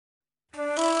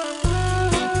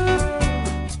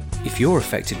you're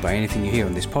affected by anything you hear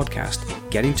on this podcast,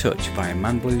 get in touch via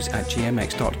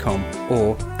manblues@gmx.com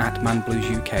or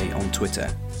 @manbluesuk on Twitter.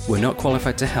 We're not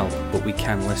qualified to help, but we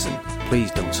can listen.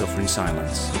 Please don't suffer in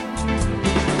silence.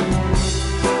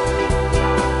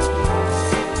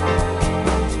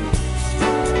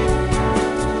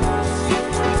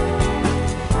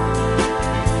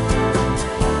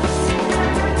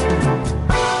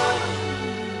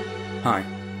 Hi,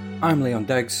 I'm Leon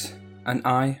Deggs, and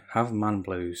I have man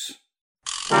blues.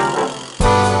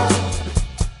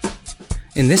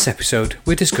 In this episode,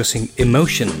 we're discussing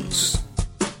emotions.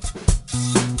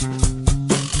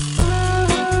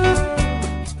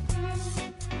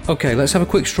 Okay, let's have a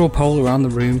quick straw poll around the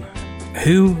room.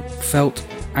 Who felt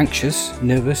anxious,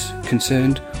 nervous,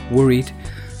 concerned, worried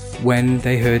when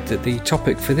they heard that the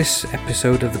topic for this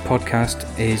episode of the podcast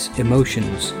is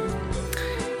emotions?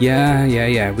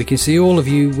 Yeah, we can see all of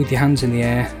you with your hands in the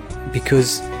air,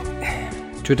 because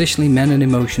traditionally men and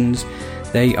emotions,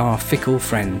 they are fickle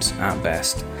friends at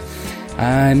best.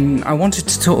 I wanted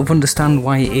to sort of understand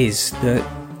why it is that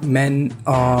men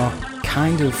are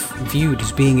kind of viewed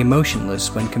as being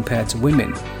emotionless when compared to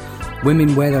women.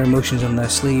 Women wear their emotions on their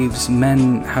sleeves,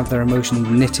 men have their emotions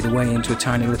knitted away into a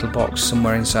tiny little box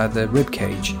somewhere inside their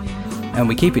ribcage. And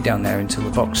we keep it down there until the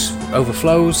box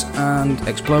overflows and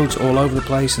explodes all over the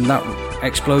place, and that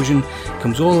explosion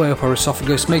comes all the way up our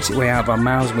esophagus, makes its way out of our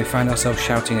mouths, and we find ourselves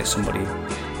shouting at somebody,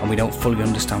 and we don't fully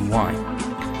understand why.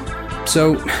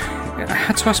 So, I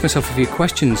had to ask myself a few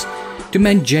questions. Do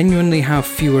men genuinely have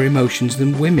fewer emotions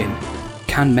than women?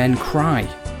 Can men cry?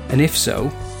 And if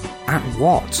so, at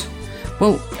what?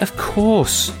 Well, of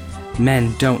course,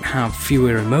 men don't have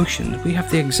fewer emotions. We have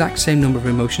the exact same number of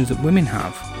emotions that women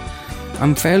have.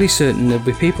 I'm fairly certain there'll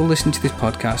be people listening to this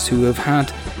podcast who have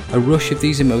had a rush of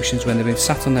these emotions when they've been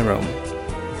sat on their own.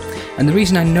 And the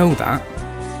reason I know that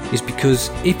is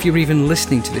because if you're even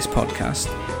listening to this podcast,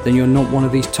 then you're not one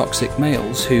of these toxic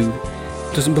males who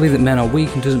doesn't believe that men are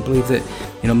weak and doesn't believe that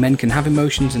men can have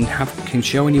emotions and can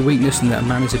show any weakness, and that a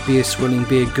man is a beer swilling,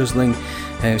 beer guzzling,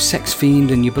 sex fiend,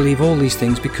 and you believe all these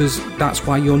things because that's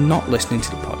why you're not listening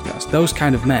to the podcast. Those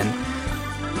kind of men,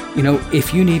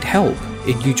 if you need help,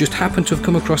 if you just happen to have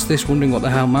come across this wondering what the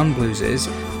hell man blues is,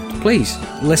 please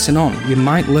listen on. You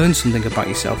might learn something about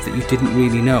yourself that you didn't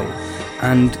really know,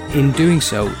 and in doing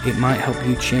so it might help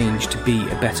you change to be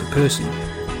a better person.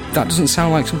 If that doesn't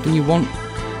sound like something you want,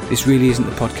 this really isn't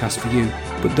the podcast for you.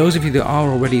 But those of you that are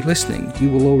already listening, you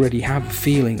will already have a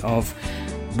feeling of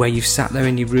where you've sat there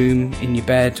in your room, in your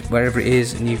bed, wherever it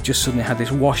is, and you've just suddenly had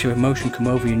this wash of emotion come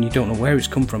over you and you don't know where it's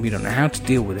come from, you don't know how to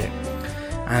deal with it,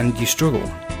 and you struggle.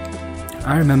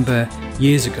 I remember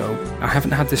years ago, I haven't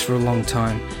had this for a long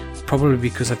time, probably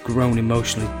because I've grown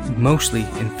emotionally, mostly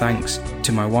in thanks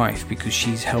to my wife, because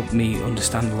she's helped me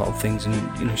understand a lot of things,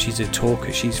 and she's a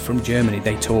talker. She's from Germany.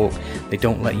 They talk. They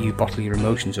don't let you bottle your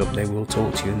emotions up. They will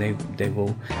talk to you, and they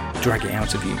will drag it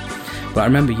out of you. But I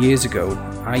remember years ago,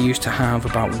 I used to have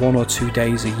about 1 or 2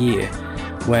 days a year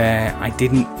where I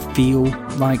didn't feel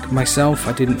like myself.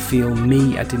 I didn't feel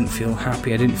me. I didn't feel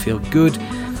happy. I didn't feel good.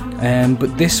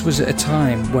 But this was at a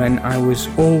time when I was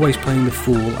always playing the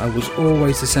fool. I was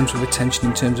always the centre of attention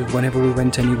in terms of whenever we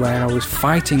went anywhere. I was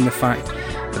fighting the fact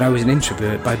that I was an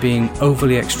introvert by being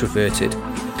overly extroverted.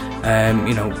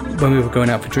 When we were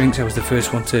going out for drinks, I was the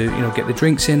first one to, get the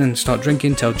drinks in and start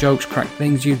drinking, tell jokes, crack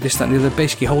things, this, that and the other,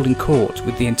 basically holding court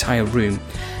with the entire room,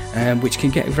 which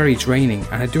can get very draining.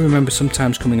 And I do remember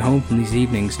sometimes coming home from these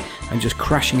evenings and just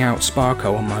crashing out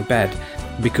Sparko on my bed,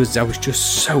 because I was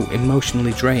just so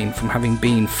emotionally drained from having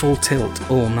been full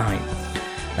tilt all night.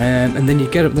 And then you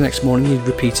get up the next morning, you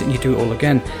repeat it and you do it all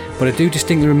again. But I do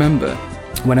distinctly remember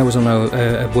when I was on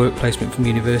a work placement from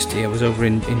university. I was over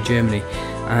in Germany,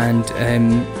 and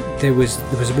there was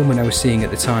a woman I was seeing at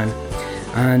the time,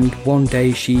 and one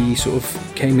day she sort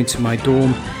of came into my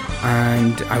dorm,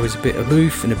 and I was a bit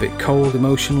aloof and a bit cold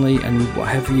emotionally and what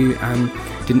have you, and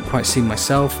didn't quite see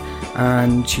myself.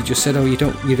 And she just said, you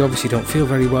obviously don't feel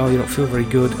very well, you don't feel very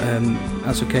good,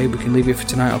 that's okay, we can leave it for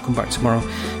tonight, I'll come back tomorrow.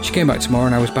 She came back tomorrow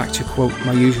and I was back to, quote,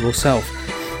 my usual self.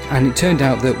 And it turned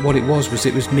out that what it was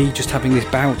me just having this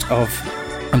bout of,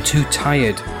 I'm too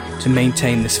tired to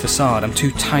maintain this facade, I'm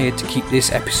too tired to keep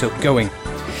this episode going.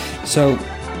 So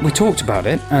we talked about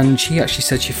it, and she actually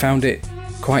said she found it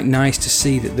quite nice to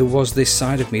see that there was this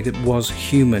side of me that was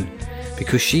human,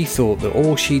 because she thought that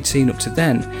all she'd seen up to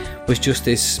then was just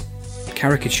this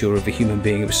caricature of a human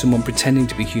being. It was someone pretending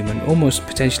to be human, almost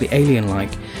potentially alien-like.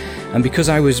 And because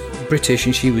I was British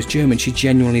and she was German, she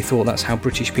genuinely thought that's how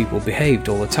British people behaved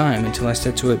all the time, until I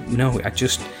said to her, no, I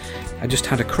just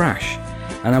had a crash.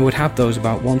 And I would have those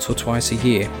about once or twice a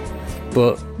year.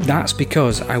 But that's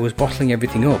because I was bottling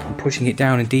everything up and pushing it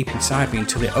down and deep inside me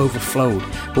until it overflowed.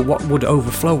 But what would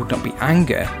overflow would not be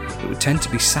anger, it would tend to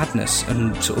be sadness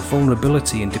and sort of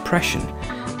vulnerability and depression.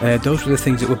 Those were the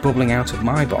things that were bubbling out of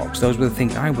my box. Those were the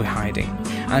things I was hiding.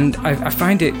 And I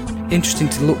find it interesting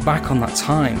to look back on that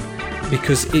time,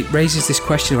 because it raises this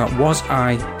question about, was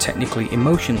I technically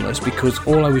emotionless because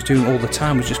all I was doing all the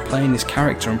time was just playing this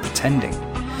character and pretending?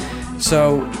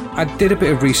 So I did a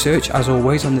bit of research, as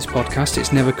always on this podcast.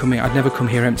 I'd never come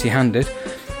here empty-handed.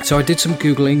 So I did some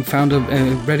Googling,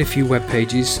 read a few web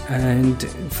pages, and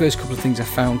the first couple of things I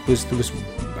found was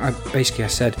I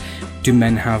said, do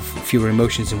men have fewer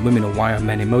emotions than women, or why are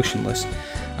men emotionless?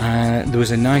 There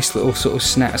was a nice little sort of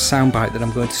soundbite that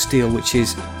I'm going to steal, which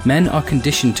is, men are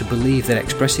conditioned to believe that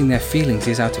expressing their feelings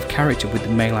is out of character with the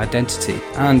male identity.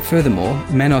 And furthermore,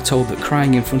 men are told that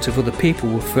crying in front of other people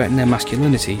will threaten their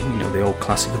masculinity. You know, the old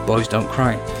classic of boys don't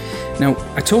cry. Now,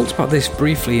 I talked about this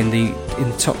briefly in the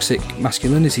toxic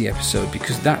masculinity episode,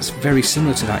 because that's very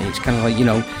similar to that. It's kind of like, you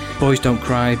know, boys don't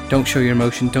cry, don't show your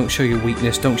emotion, don't show your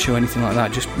weakness, don't show anything like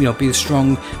that. Just, you know, be a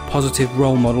strong, positive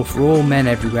role model for all men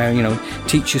everywhere. You know,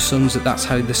 teach your sons that that's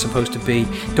how they're supposed to be.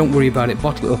 Don't worry about it,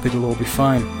 bottle it up, it'll all be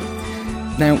fine.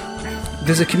 Now,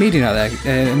 there's a comedian out there,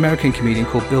 an American comedian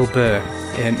called Bill Burr.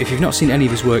 If you've not seen any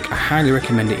of his work, I highly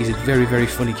recommend it. He's a very, very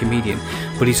funny comedian,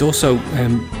 but he's also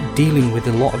dealing with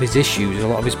a lot of his issues, a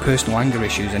lot of his personal anger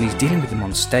issues, and he's dealing with them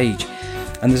on stage.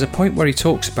 And there's a point where he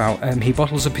talks about he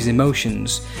bottles up his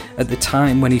emotions at the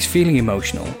time when he's feeling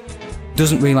emotional,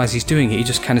 doesn't realise he's doing it, he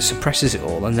just kind of suppresses it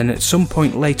all, and then at some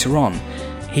point later on,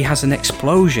 he has an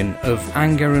explosion of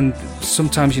anger and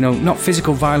sometimes, you know, not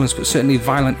physical violence, but certainly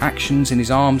violent actions in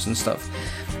his arms and stuff.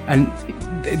 And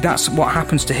that's what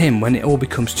happens to him when it all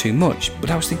becomes too much. But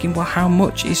I was thinking, well, how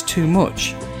much is too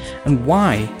much? And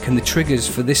why can the triggers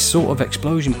for this sort of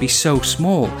explosion be so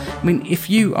small? I mean, if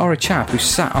you are a chap who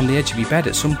sat on the edge of your bed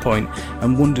at some point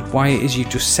and wondered why it is you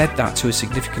just said that to a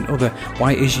significant other,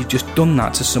 why it is you've just done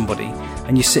that to somebody,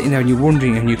 and you're sitting there and you're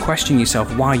wondering and you're questioning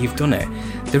yourself why you've done it,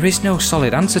 there is no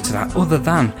solid answer to that other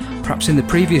than perhaps in the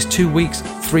previous 2 weeks,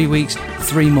 3 weeks,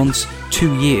 3 months,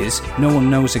 2 years, no one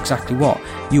knows exactly what,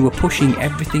 you were pushing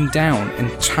everything down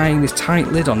and tying this tight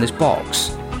lid on this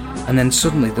box, and then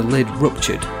suddenly the lid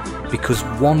ruptured because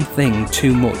one thing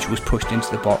too much was pushed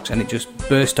into the box and it just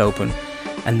burst open,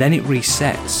 and then it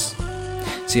resets.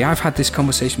 See, I've had this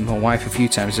conversation with my wife a few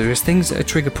times. There is things that are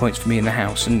trigger points for me in the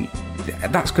house, and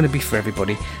that's going to be for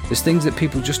everybody. There's things that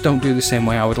people just don't do the same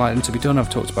way I would like them to be done. I've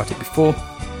talked about it before.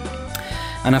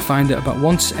 And I find that about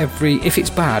if it's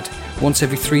bad, once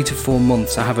every 3 to 4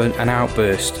 months I have an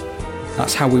outburst.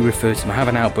 That's how we refer to them. I have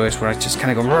an outburst where I just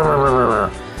kind of go rah, rah, rah,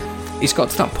 rah. It's got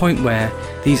to that point where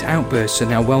these outbursts are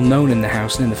now well known in the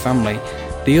house and in the family.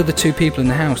 The other 2 people in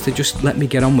the house, they just let me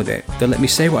get on with it. They let me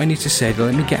say what I need to say, they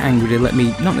let me get angry, they let me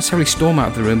not necessarily storm out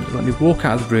of the room, but let me walk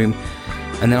out of the room,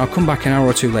 and then I'll come back an hour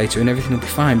or 2 later and everything will be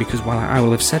fine, because I will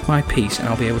have said my piece and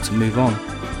I'll be able to move on.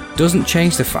 Doesn't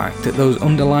change the fact that those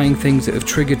underlying things that have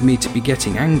triggered me to be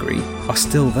getting angry are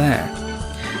still there.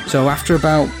 So after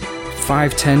about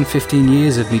 5, 10, 15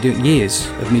 years of me doing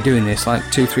this, like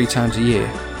 2-3 times a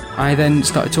year, I then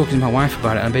started talking to my wife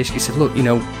about it and basically said, look, you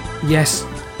know, yes,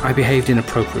 I behaved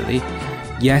inappropriately.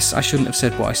 Yes, I shouldn't have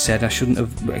said what I said. I shouldn't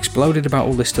have exploded about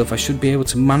all this stuff. I should be able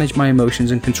to manage my emotions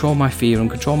and control my fear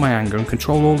and control my anger and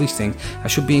control all these things. I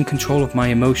should be in control of my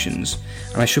emotions,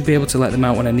 and I should be able to let them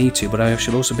out when I need to, but I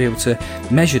should also be able to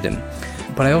measure them.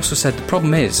 But I also said the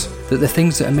problem is that the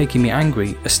things that are making me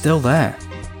angry are still there.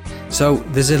 So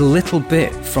there's a little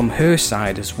bit from her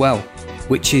side as well,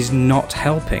 which is not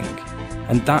helping.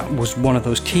 And that was one of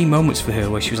those key moments for her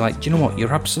where she was like, do you know what,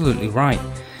 you're absolutely right.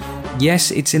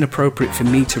 Yes, it's inappropriate for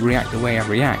me to react the way I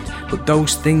react, but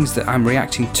those things that I'm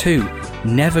reacting to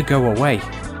never go away.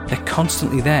 They're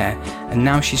constantly there, and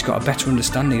now she's got a better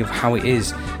understanding of how it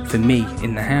is for me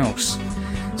in the house.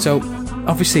 So,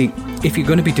 obviously, if you're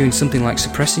going to be doing something like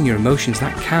suppressing your emotions,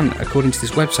 that can, according to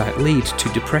this website, lead to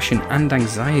depression and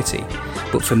anxiety.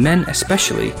 But for men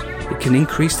especially, it can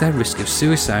increase their risk of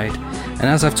suicide. And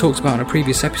as I've talked about in a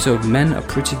previous episode, men are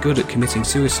pretty good at committing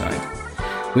suicide.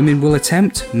 Women will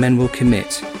attempt, men will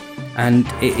commit. And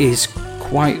it is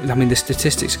the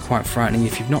statistics are quite frightening.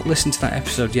 If you've not listened to that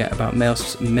episode yet about male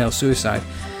suicide,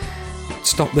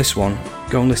 stop this one,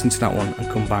 go and listen to that one and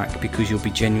come back, because you'll be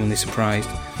genuinely surprised.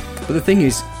 But the thing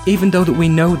is, even though that we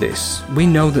know this, we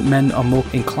know that men are more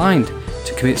inclined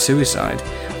to commit suicide,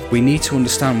 we need to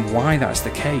understand why that's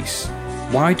the case.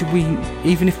 Why do we,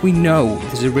 even if we know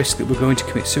there's a risk that we're going to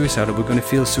commit suicide or we're going to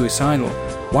feel suicidal,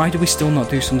 why do we still not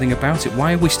do something about it?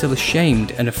 Why are we still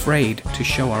ashamed and afraid to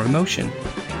show our emotion?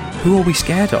 Who are we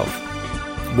scared of?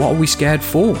 what are we scared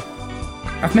for?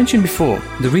 I've mentioned before,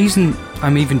 the reason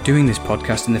I'm even doing this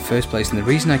podcast in the first place, and the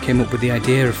reason I came up with the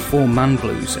idea of 4 Man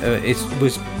Blues, it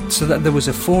was so that there was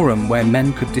a forum where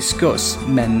men could discuss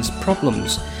men's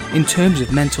problems in terms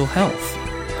of mental health.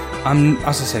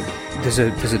 As I said, there's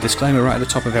a disclaimer right at the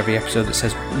top of every episode that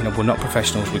says, we're not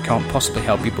professionals, we can't possibly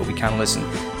help you, but we can listen.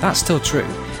 That's still true.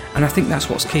 And I think that's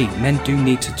what's key. Men do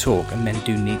need to talk, and men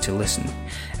do need to listen.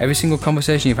 Every single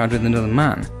conversation you've had with another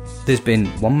man, there's been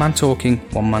one man talking,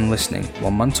 one man listening,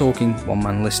 one man talking, one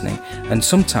man listening. And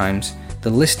sometimes the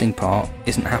listening part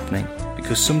isn't happening,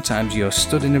 because sometimes you're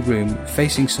stood in a room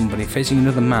facing somebody, facing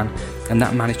another man, and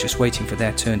that man is just waiting for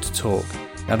their turn to talk.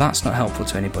 Now that's not helpful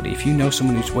to anybody. If you know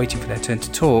someone who's waiting for their turn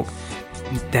to talk,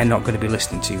 they're not going to be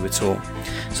listening to you at all.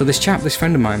 So this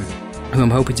friend of mine, who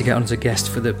I'm hoping to get on as a guest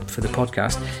for the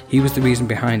podcast, he was the reason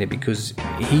behind it, because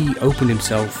he opened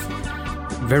himself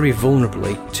very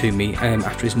vulnerably to me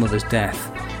after his mother's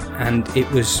death, and it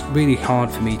was really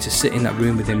hard for me to sit in that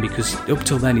room with him, because up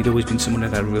till then he'd always been someone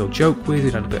I'd had a real joke with,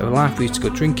 he'd had a bit of a laugh, we used to go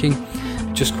drinking,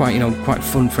 just quite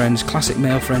fun friends, classic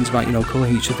male friends about,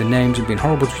 calling each other names and being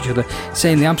horrible to each other,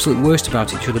 saying the absolute worst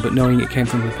about each other, but knowing it came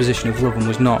from a position of love and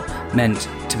was not meant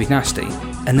to be nasty.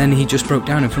 And then he just broke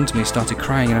down in front of me and started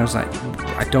crying, and I was like,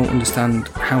 I don't understand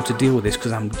how to deal with this,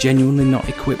 because I'm genuinely not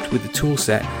equipped with the tool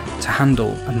set to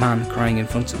handle a man crying in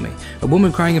front of me. A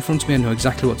woman crying in front of me, I know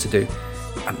exactly what to do.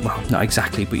 Well, not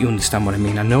exactly, but you understand what I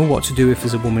mean. I know what to do if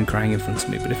there's a woman crying in front of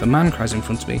me, but if a man cries in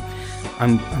front of me,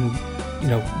 I'm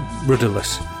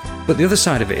rudderless. But the other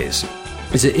side of it is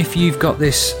that if you've got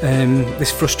this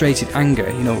frustrated anger,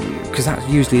 because that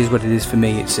usually is what it is for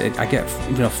me. I get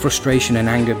frustration and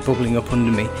anger bubbling up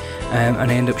under me,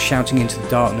 and I end up shouting into the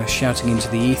darkness, shouting into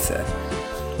the ether.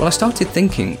 Well, I started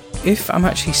thinking, if I'm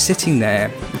actually sitting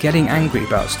there getting angry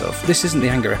about stuff, this isn't the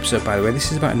anger episode, by the way,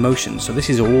 this is about emotions, so this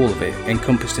is all of it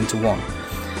encompassed into one.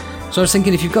 So I was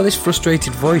thinking, if you've got this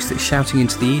frustrated voice that's shouting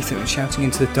into the ether and shouting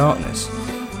into the darkness,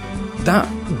 that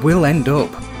will end up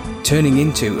turning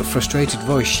into a frustrated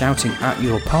voice shouting at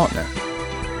your partner,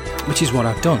 which is what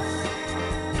I've done.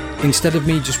 Instead of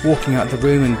me just walking out of the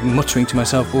room and muttering to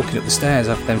myself walking up the stairs,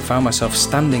 I've then found myself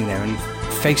standing there and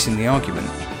facing the argument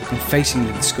and facing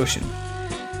the discussion.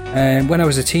 When I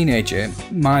was a teenager,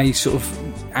 my sort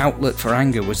of outlet for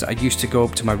anger was that I used to go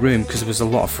up to my room, because there was a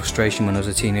lot of frustration when I was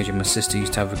a teenager. My sister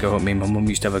used to have a go at me, my mum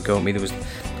used to have a go at me.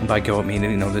 And by go at me,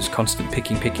 there's constant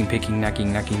picking,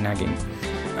 nagging.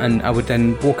 And I would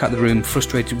then walk out the room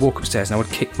frustrated, walk upstairs, and I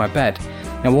would kick my bed.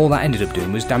 Now all that ended up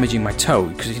doing was damaging my toe,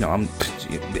 because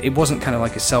it wasn't kind of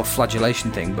like a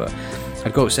self-flagellation thing, but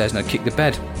I'd go upstairs and I'd kick the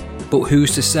bed. But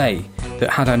who's to say that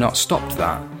had I not stopped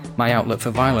that, my outlet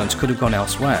for violence could have gone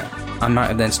elsewhere? I might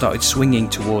have then started swinging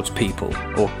towards people,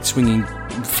 or swinging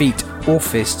feet or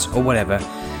fists or whatever.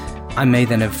 I may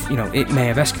then have, it may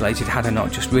have escalated had I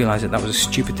not just realised that was a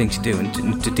stupid thing to do,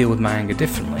 and to deal with my anger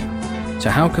differently. So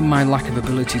how can my lack of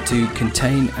ability to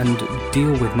contain and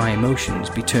deal with my emotions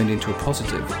be turned into a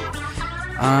positive?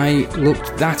 I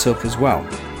looked that up as well.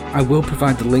 I will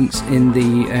provide the links in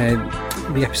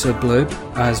the episode blurb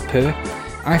as per.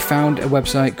 I found a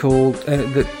website called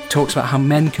that talks about how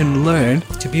men can learn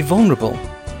to be vulnerable.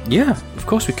 Yeah, of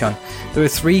course we can. There are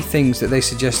 3 things that they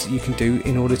suggest that you can do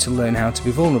in order to learn how to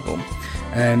be vulnerable.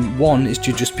 One is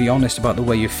to just be honest about the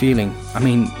way you're feeling. I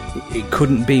mean, it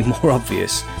couldn't be more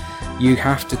obvious. You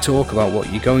have to talk about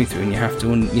what you're going through, and you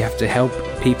have to help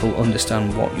people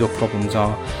understand what your problems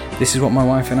are. This is what my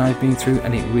wife and I have been through,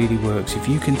 and it really works. If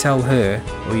you can tell her,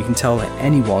 or you can tell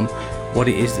anyone, what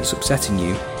it is that's upsetting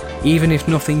you, even if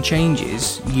nothing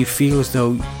changes, you feel as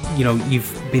though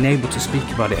you've been able to speak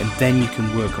about it, and then you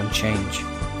can work on change.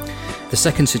 The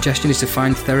second suggestion is to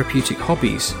find therapeutic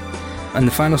hobbies, and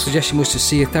the final suggestion was to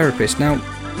see a therapist. Now,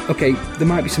 okay, there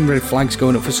might be some red flags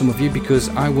going up for some of you, because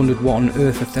I wondered what on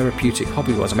earth a therapeutic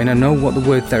hobby was. I mean, I know what the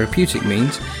word therapeutic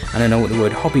means, and I know what the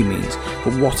word hobby means,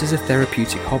 but what is a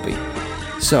therapeutic hobby?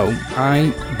 So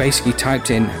I basically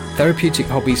typed in therapeutic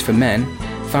hobbies for men,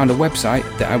 found a website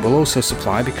that I will also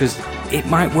supply because it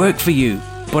might work for you,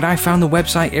 but I found the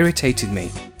website irritated me.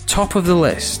 Top of the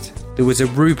list, there was a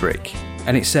rubric,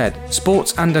 and it said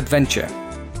sports and adventure.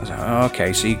 I was like,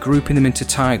 okay, so you're grouping them into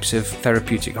types of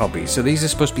therapeutic hobbies. So these are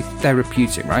supposed to be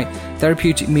therapeutic, right?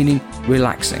 Therapeutic meaning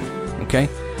relaxing, okay?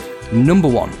 Number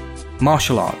 1,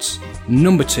 martial arts.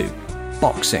 Number 2,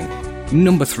 boxing.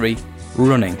 Number 3,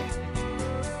 running.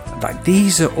 Like,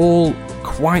 these are all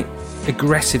quite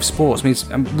aggressive sports.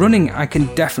 I mean, running I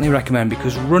can definitely recommend,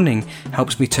 because running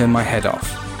helps me turn my head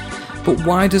off. But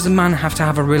why does a man have to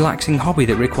have a relaxing hobby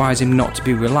that requires him not to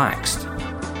be relaxed?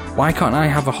 Why can't I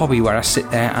have a hobby where I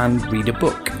sit there and read a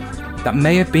book? That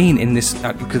may have been in this,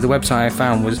 because the website I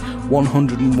found was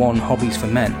 101 hobbies for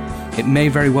men. It may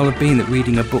very well have been that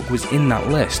reading a book was in that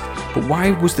list, but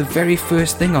why was the very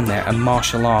first thing on there a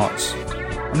martial arts?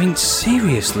 I mean,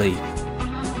 seriously.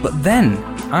 But then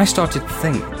I started to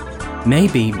think,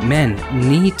 maybe men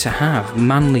need to have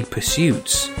manly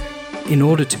pursuits in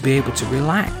order to be able to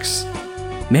relax.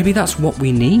 Maybe that's what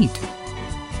we need.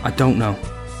 I don't know.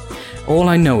 All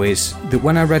I know is that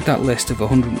when I read that list of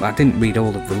 100, I didn't read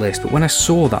all of the list, but when I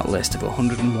saw that list of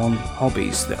 101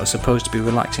 hobbies that are supposed to be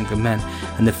relaxing for men,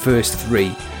 and the first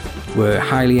 3 were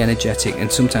highly energetic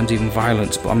and sometimes even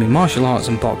violent, but I mean, martial arts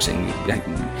and boxing,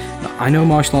 I know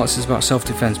martial arts is about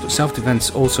self-defense, but self-defense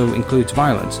also includes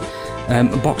violence.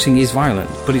 Boxing is violent,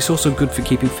 but it's also good for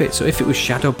keeping fit. So if it was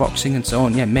shadow boxing and so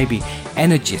on, yeah, maybe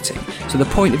energetic. So the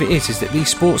point of it is that these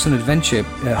sports and adventure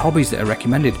hobbies that are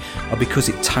recommended are because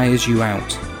it tires you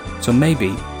out. So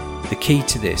maybe the key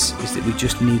to this is that we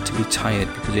just need to be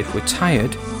tired, because if we're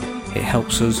tired, it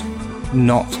helps us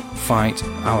not fight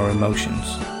our emotions.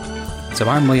 So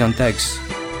I'm Leon Deggs,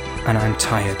 and I'm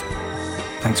tired.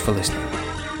 Thanks for listening.